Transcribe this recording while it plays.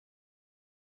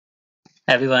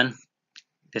Everyone,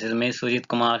 this is me Sujit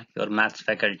Kumar, your maths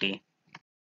faculty.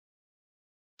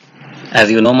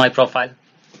 As you know my profile,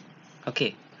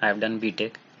 okay, I have done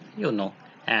BTech, you know,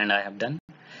 and I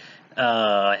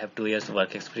have 2 years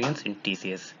work experience in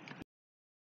TCS.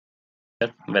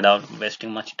 Without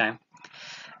wasting much time,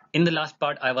 in the last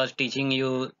part, I was teaching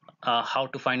you how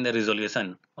to find the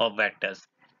resolution of vectors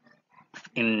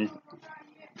in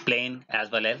plane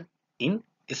as well as in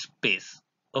space.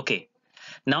 Okay,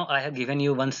 now I have given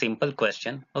you one simple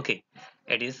question. Okay,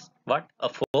 it is what a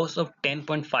force of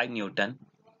 10.5 Newton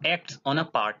acts on a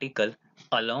particle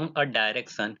along a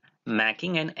direction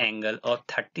making an angle of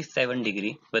 37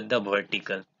 degree with the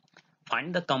vertical.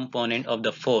 Find the component of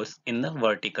the force in the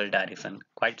vertical direction.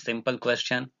 Quite simple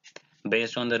question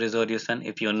based on the resolution.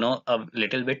 If you know a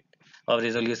little bit of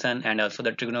resolution and also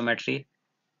the trigonometry,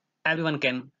 everyone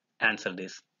can answer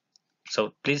this.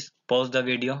 So please pause the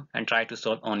video and try to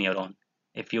solve on your own.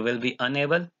 If you will be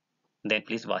unable, then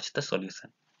please watch the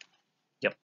solution.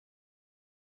 Yep.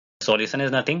 Solution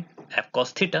is nothing, f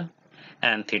cos theta,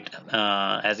 and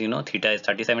theta, as you know, theta is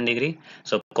 37 degree.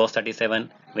 So cos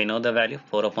 37, we know the value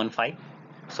 4 upon 5.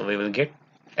 So we will get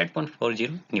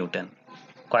 8.40 Newton.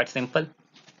 Quite simple.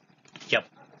 Yep.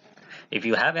 If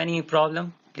you have any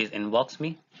problem, please inbox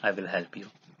me. I will help you.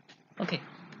 Okay.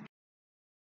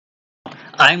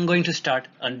 I'm going to start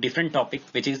a different topic,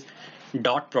 which is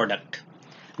dot product.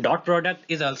 Dot product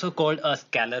is also called a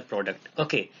scalar product.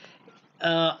 Okay,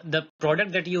 the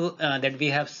product that we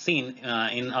have seen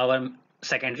in our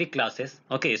secondary classes,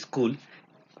 okay, school,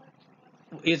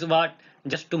 is what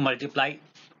just to multiply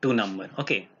two number.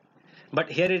 Okay,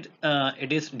 but here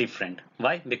it is different.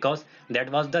 Why? Because that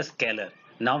was the scalar.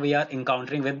 Now we are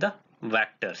encountering with the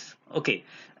vectors. Okay,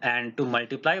 and to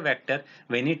multiply vector,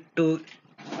 we need to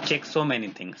check so many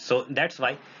things. So that's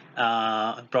why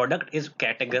product is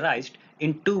categorized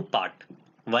in two part.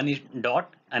 One is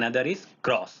dot, another is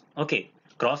cross. Okay,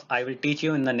 cross I will teach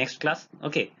you in the next class.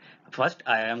 Okay, first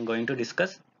I am going to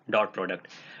discuss dot product.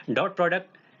 Dot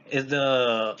product is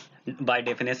the, by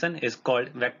definition, is called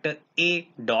vector a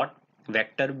dot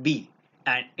vector b,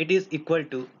 and it is equal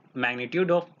to magnitude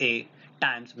of a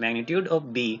times magnitude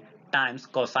of b times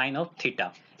cosine of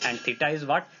theta, and theta is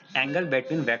what? Angle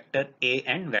between vector a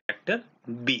and vector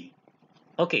b.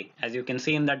 Okay, as you can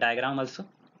see in the diagram also.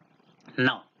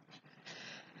 Now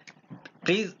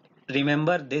please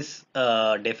remember this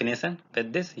definition.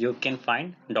 With this you can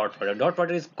find dot product. Dot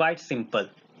product is quite simple.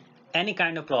 Any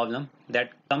kind of problem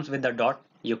that comes with the dot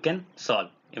you can solve,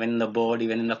 even in the board,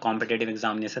 even in the competitive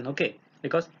examination. Okay,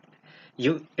 because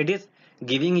it is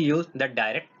giving you the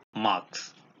direct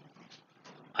marks.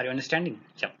 Are you understanding?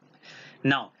 Yeah.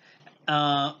 Now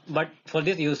but for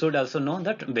this you should also know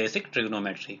that basic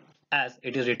trigonometry, as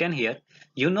it is written here.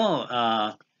 You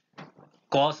know,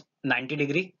 cos 90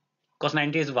 degree, cos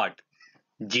 90 is what?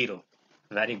 0.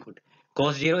 Very good.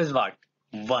 Cos 0 is what?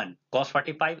 1. Cos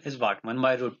 45 is what? 1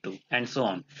 by root 2, and so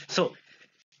on. So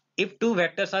if two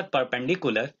vectors are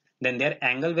perpendicular, then their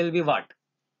angle will be what?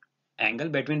 Angle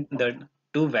between the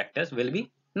two vectors will be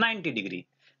 90 degree.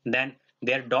 Then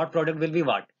their dot product will be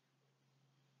what?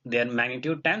 Their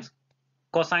magnitude times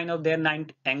cosine of their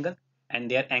 90 angle, and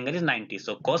their angle is 90.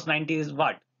 So cos 90 is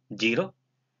what? 0.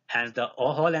 Hence the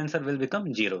whole answer will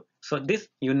become 0. So this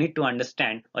you need to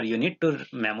understand, or you need to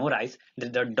memorize,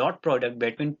 that the dot product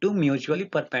between two mutually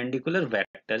perpendicular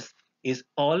vectors is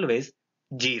always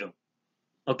 0.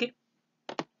 Okay.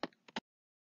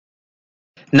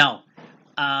 Now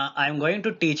I'm going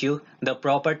to teach you the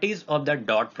properties of the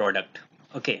dot product.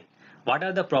 Okay, what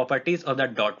are the properties of the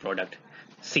dot product?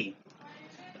 See,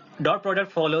 dot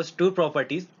product follows two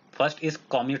properties. First is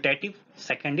commutative,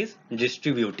 second is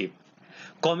distributive.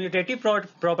 Commutative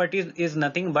properties is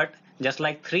nothing but just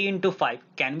like 3 into 5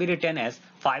 can be written as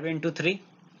 5 into 3.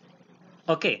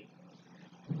 Okay,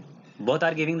 both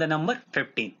are giving the number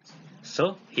 15.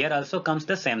 So here also comes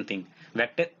the same thing.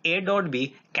 Vector a dot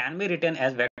b can be written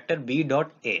as vector b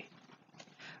dot a.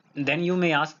 Then you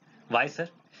may ask, why sir?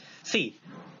 See,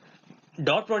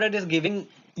 dot product is giving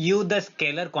you the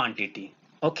scalar quantity.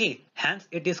 Okay, hence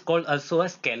it is called also a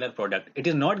scalar product. It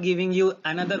is not giving you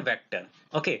another vector.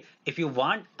 Okay, if you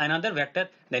want another vector,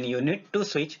 then you need to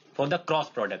switch for the cross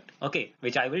product. Okay,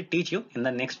 which I will teach you in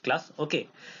the next class. Okay,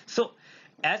 so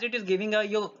as it is giving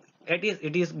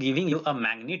it is giving you a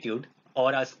magnitude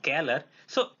or a scalar.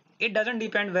 So it doesn't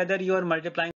depend whether you are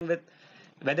multiplying with,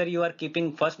 whether you are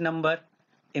keeping first number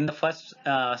in the first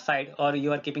side or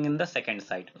you are keeping in the second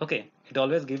side. Okay, it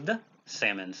always gives the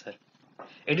same answer.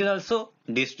 It is also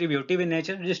distributive in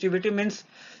nature. Distributive means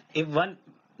if one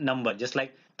number, just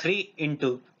like 3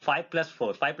 into 5 plus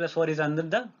 4, 5 plus 4 is under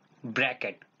the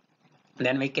bracket.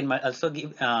 Then we can also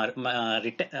give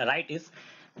write is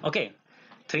okay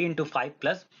 3 into 5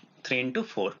 plus 3 into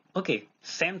 4. Okay,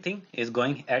 same thing is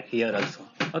going at here also.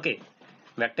 Okay,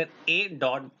 vector a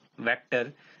dot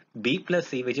vector b plus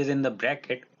c, which is in the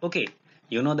bracket. Okay,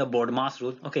 you know the BODMAS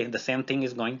rule. Okay, the same thing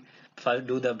is going, first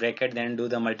do the bracket, then do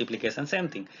the multiplication, same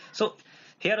thing. So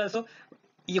here also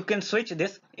you can switch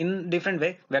this in different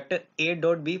way, vector a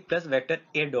dot b plus vector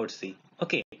a dot c.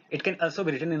 Okay, it can also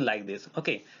be written in like this.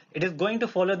 Okay, it is going to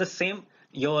follow the same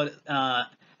your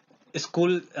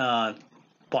school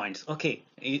points. Okay,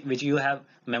 which you have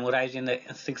memorized in the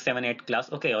 6 7 8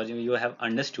 class. Okay, or you have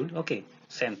understood. Okay,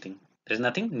 same thing, there's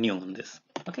nothing new on this.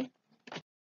 Okay,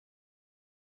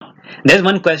 there's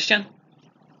one question.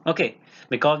 Okay,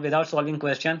 because without solving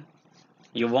question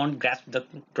you won't grasp the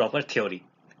proper theory.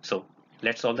 So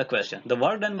let's solve the question. The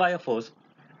work done by a force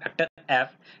vector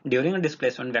F during a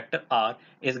displacement vector R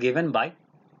is given by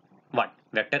what?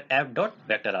 Vector F dot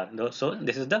vector R. So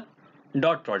this is the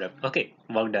dot product. Okay,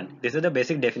 work done. This is the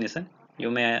basic definition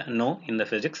you may know in the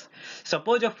physics.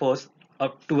 Suppose a force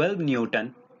of 12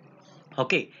 Newton,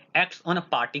 okay, acts on a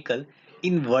particle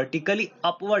in vertically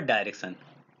upward direction.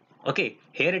 Okay,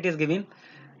 here it is given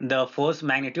the force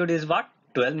magnitude is what?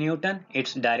 12 Newton.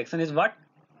 Its direction is what?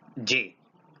 J.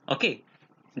 Okay,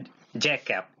 J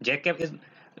cap. J cap is,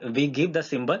 we give the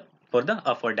symbol for the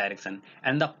upward direction,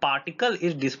 and the particle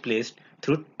is displaced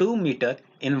through 2 meter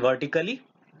in vertically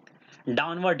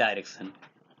downward direction.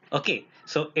 Okay,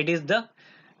 so it is the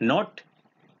not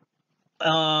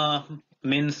uh,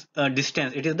 means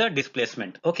distance, it is the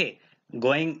displacement. Okay,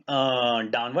 going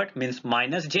downward means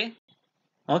minus J.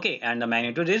 Okay, and the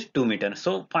magnitude is 2 meters.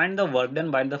 So find the work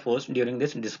done by the force during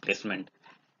this displacement.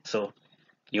 So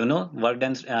you know work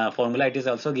done formula, it is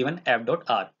also given F dot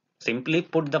R. Simply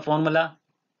put the formula,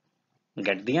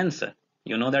 get the answer.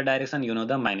 You know the direction, you know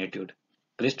the magnitude.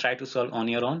 Please try to solve on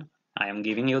your own. I am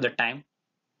giving you the time.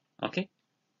 Okay.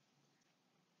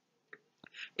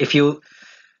 If you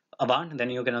want, then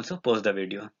you can also pause the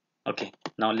video. Okay.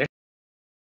 Now let's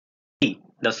see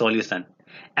the solution.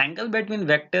 Angle between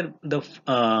vector the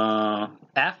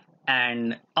F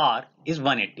and R is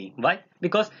 180. Why?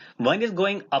 Because one is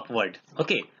going upward.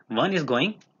 Okay, one is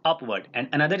going upward and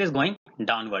another is going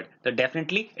downward. So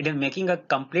definitely it is making a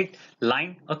complete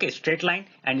line. Okay, straight line,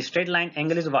 and straight line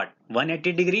angle is what?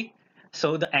 180 degree.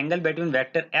 So the angle between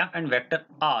vector F and vector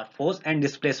R, force and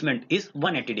displacement, is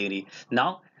 180 degree.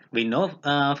 Now we know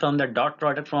from the dot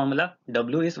product formula,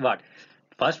 W is what?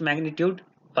 First magnitude,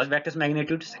 first vector's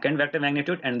magnitude, second vector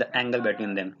magnitude, and the angle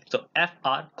between them. So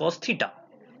FR cos theta.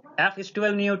 F is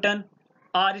 12 Newton,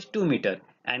 R is 2 meter,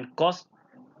 and cos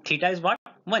theta is what?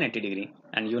 180 degree.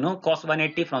 And you know cos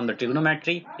 180 from the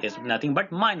trigonometry is nothing but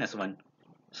 -1.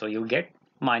 So you get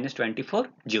minus 24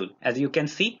 joule. As you can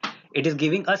see, it is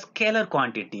giving a scalar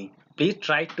quantity. Please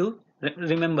try to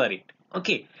remember it.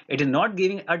 Okay, it is not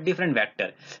giving a different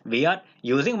vector. We are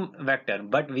using vector,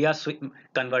 but we are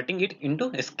converting it into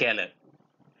a scalar.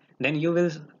 Then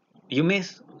you may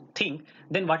think,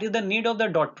 then what is the need of the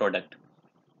dot product?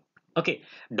 Okay,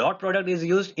 dot product is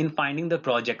used in finding the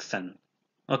projection.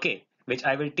 Okay, which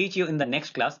I will teach you in the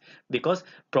next class, because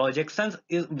projections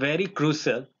is very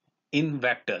crucial in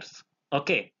vectors.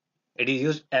 Okay, it is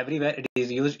used everywhere. It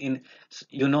is used in,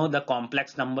 you know, the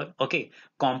complex number. Okay,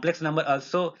 complex number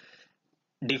also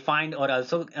defined or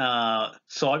also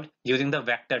solved using the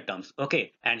vector terms.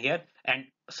 Okay, and here and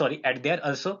sorry, at there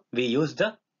also we use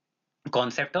the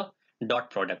concept of dot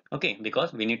product. Okay,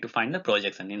 because we need to find the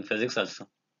projection in physics also.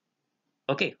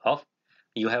 Okay, hope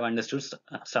you have understood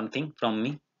something from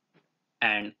me,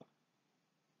 and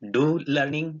do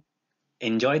learning,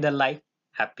 enjoy the life.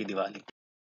 Happy Diwali.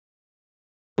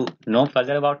 To know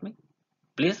further about me,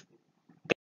 please